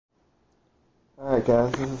Alright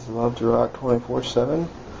guys, this is Love to Rock 24/7.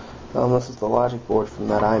 This is the logic board from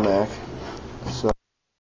that iMac. So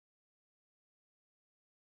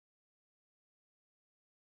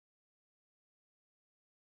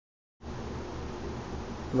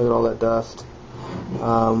look at all that dust.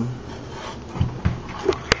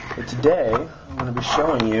 But today I'm going to be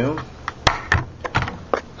showing you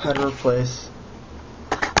how to replace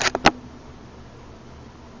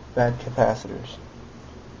bad capacitors.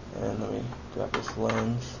 And let me grab this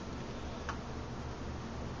lens.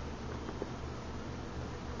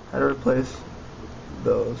 How to replace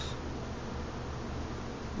those,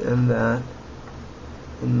 and that,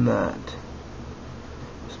 and that.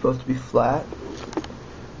 It's supposed to be flat.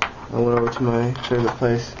 I went over to my favorite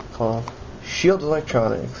place called Shield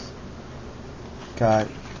Electronics. Got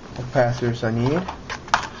the capacitors I need,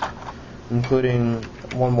 including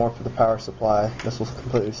one more for the power supply. This will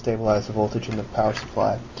completely stabilize the voltage in the power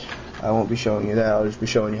supply. I won't be showing you that. I'll just be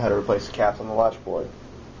showing you how to replace the caps on the logic board.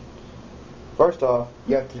 First off,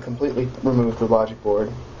 you have to completely remove the logic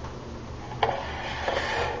board.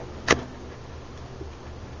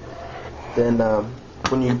 Then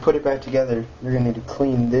when you put it back together, you're going to need to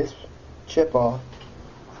clean this chip off.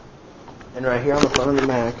 And right here on the front of the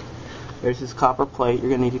Mac, there's this copper plate. You're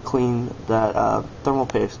going to need to clean that thermal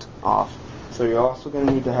paste off. So you're also going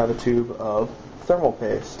to need to have a tube of thermal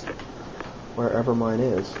paste, wherever mine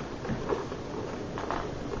is.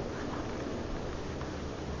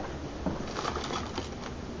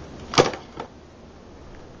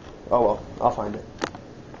 Oh well, I'll find it.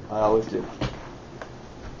 I always do.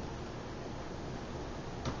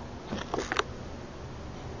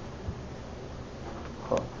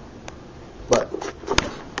 But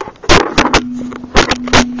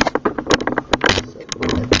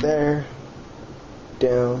right there,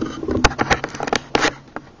 down,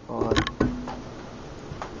 on.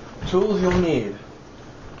 Tools you'll need: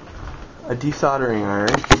 a desoldering iron.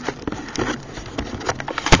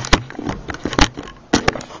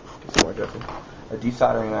 A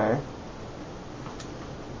desoldering iron.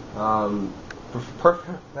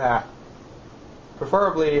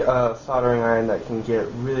 Preferably a soldering iron that can get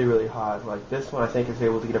really hot. Like this one, I think is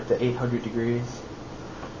able to get up to 800 degrees.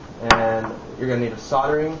 And you're gonna need a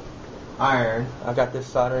soldering iron. I got this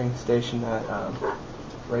soldering station at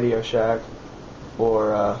Radio Shack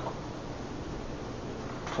for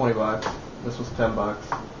 20 bucks. This was 10 bucks.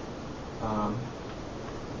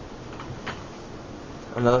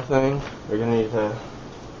 Another thing, you're going to need to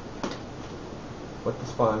wet the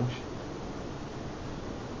sponge.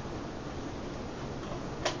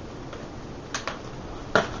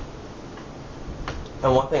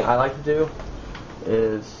 And one thing I like to do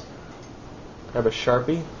is grab a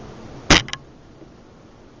Sharpie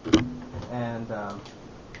and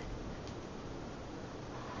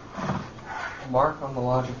mark on the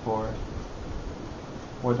logic board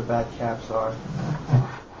where the bad caps are.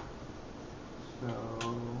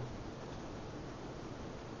 So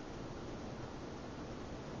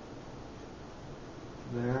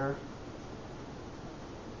there,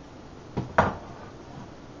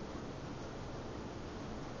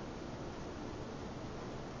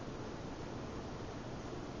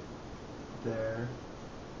 there,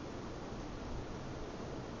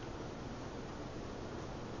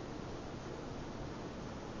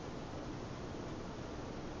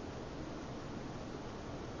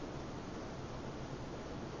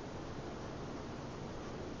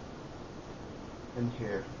 and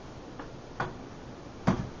here.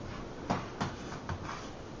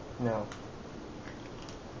 Now,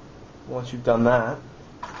 once you've done that,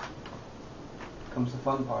 comes the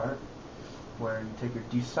fun part, where you take your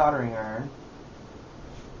desoldering iron,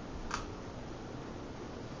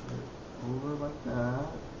 put it over like that.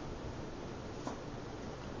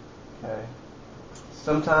 Okay.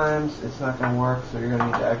 Sometimes it's not going to work, so you're going to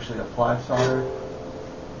need to actually apply solder.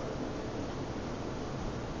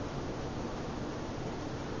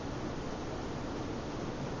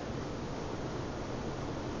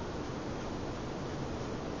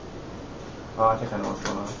 Oh, I think I know what's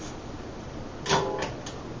going on.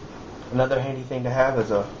 Another handy thing to have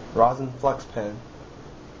is a rosin flux pen.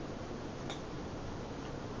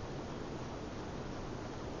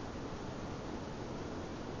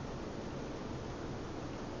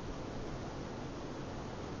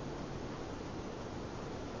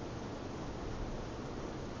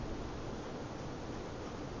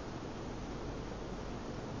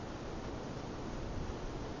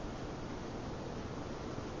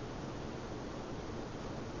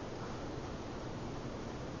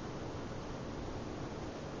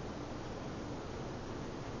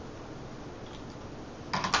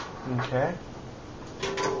 Okay.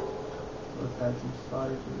 add some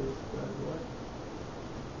solder to this bad boy.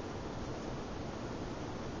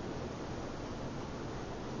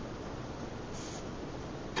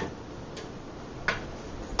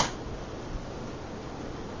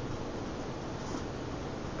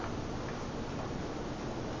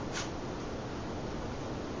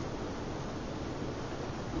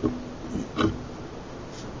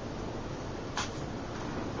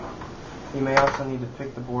 You may also need to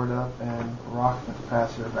pick the board up and rock the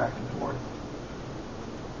capacitor back and forth.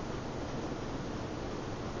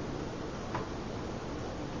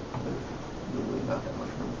 There's really not that much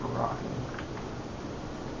room for rocking.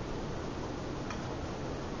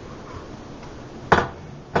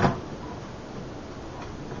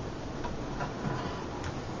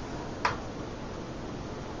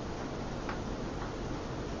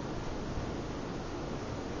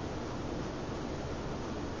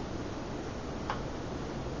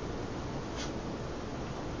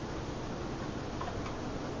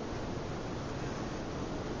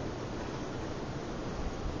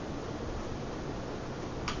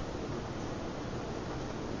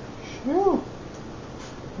 Whew.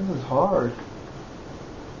 This is hard.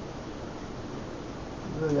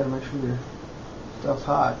 You really gotta make sure your stuff's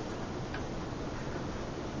hot.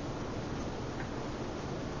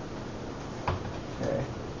 Okay.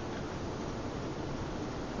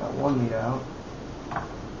 Got one lead out.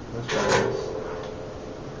 Let's try this.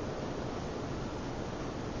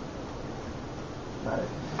 Nice.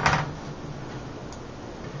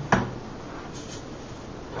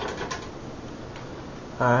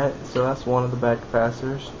 Alright, so that's one of the bad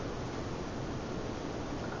capacitors.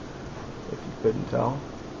 If you couldn't tell.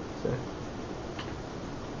 So.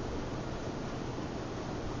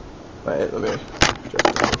 Wait, let me just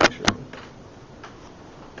take a picture.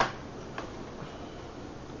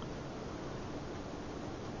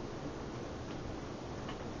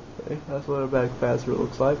 Okay, that's what a bad capacitor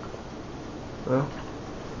looks like. Well,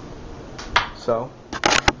 so,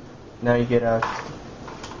 now you get a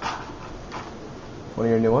one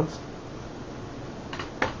of your new ones.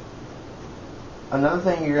 Another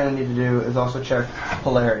thing you're going to need to do is also check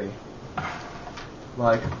polarity.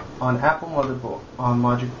 Like on Apple motherboard,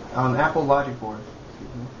 on Apple logic boards,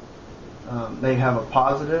 they have a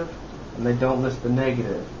positive and they don't list the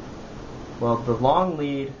negative. Well, the long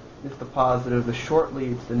lead is the positive, the short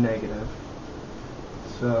lead is the negative.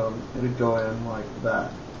 So it would go in like that.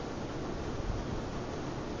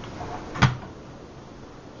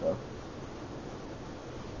 So.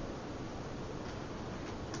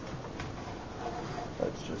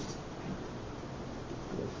 Let's just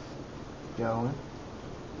get this going.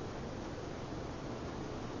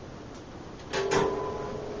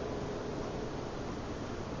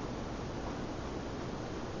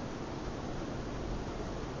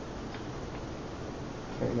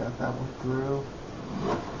 Okay, got that one through.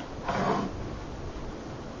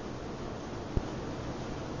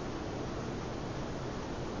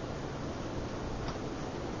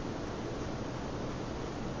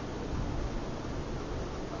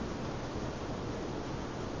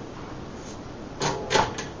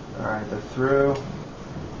 Alright, they're through.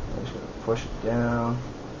 I'm just going to push it down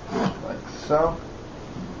like so.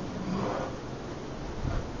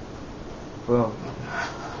 Boom.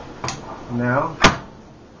 Now,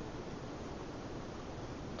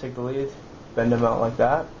 take the leads, bend them out like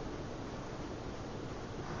that.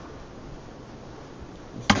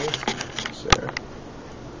 You see? There.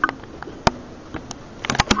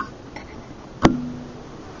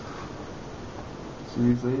 See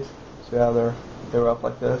these leads? See how they were up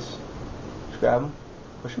like this? Just grab them,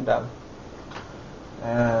 push them down.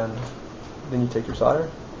 And then you take your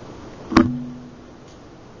solder.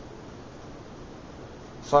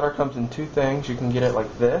 Solder comes in two things. You can get it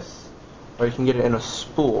like this, or you can get it in a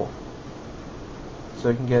spool. So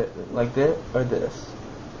you can get it like this or this.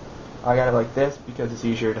 I got it like this because it's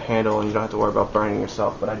easier to handle and you don't have to worry about burning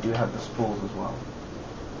yourself, but I do have the spools as well.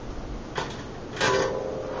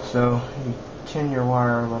 So you tin your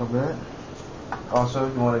wire a little bit. Also,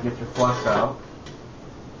 you want to get your flux out.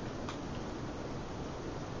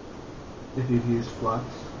 If you've used flux.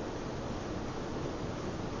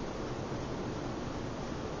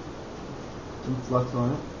 Some flux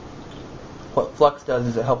on it. What flux does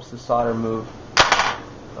is it helps the solder move,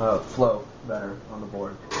 flow better on the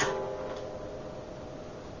board.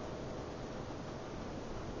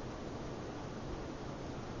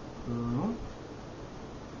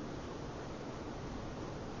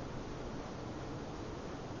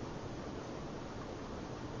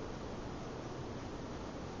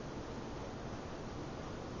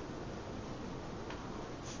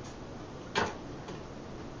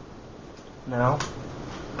 Now,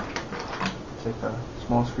 take a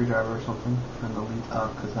small screwdriver or something, turn the leads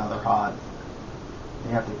up because now they're hot.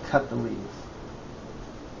 You have to cut the leads.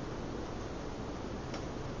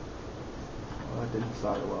 Well, that didn't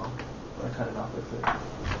solder well, but I cut it off with it.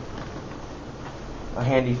 A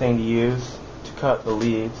handy thing to use to cut the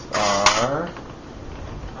leads are,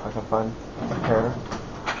 if I can find a pair.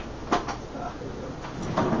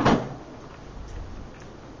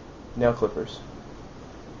 Nail clippers.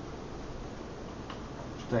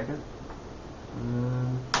 Take it.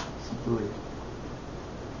 And slip the lead.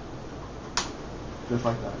 Just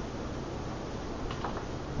like that.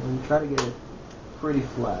 And try to get it pretty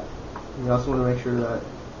flat. You also want to make sure that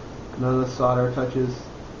none of the solder touches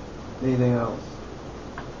anything else.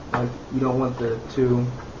 Like, you don't want the two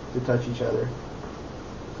to touch each other,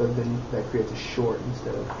 because then that creates a short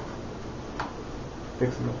instead of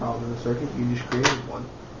fixing the problem in the circuit. You just created one.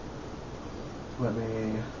 Let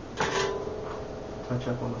me touch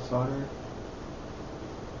up on the solder.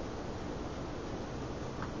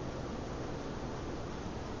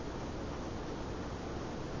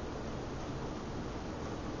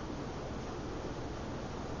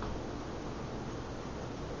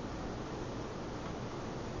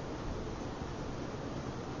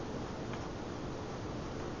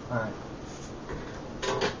 Alright.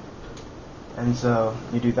 And so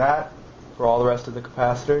you do that for all the rest of the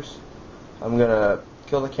capacitors. I'm going to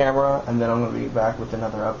kill the camera, and then I'm going to be back with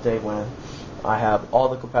another update when I have all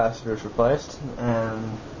the capacitors replaced,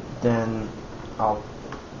 and then I'll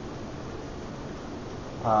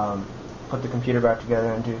put the computer back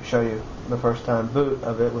together and show you the first time boot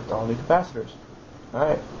of it with all new capacitors.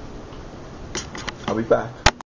 Alright. I'll be back.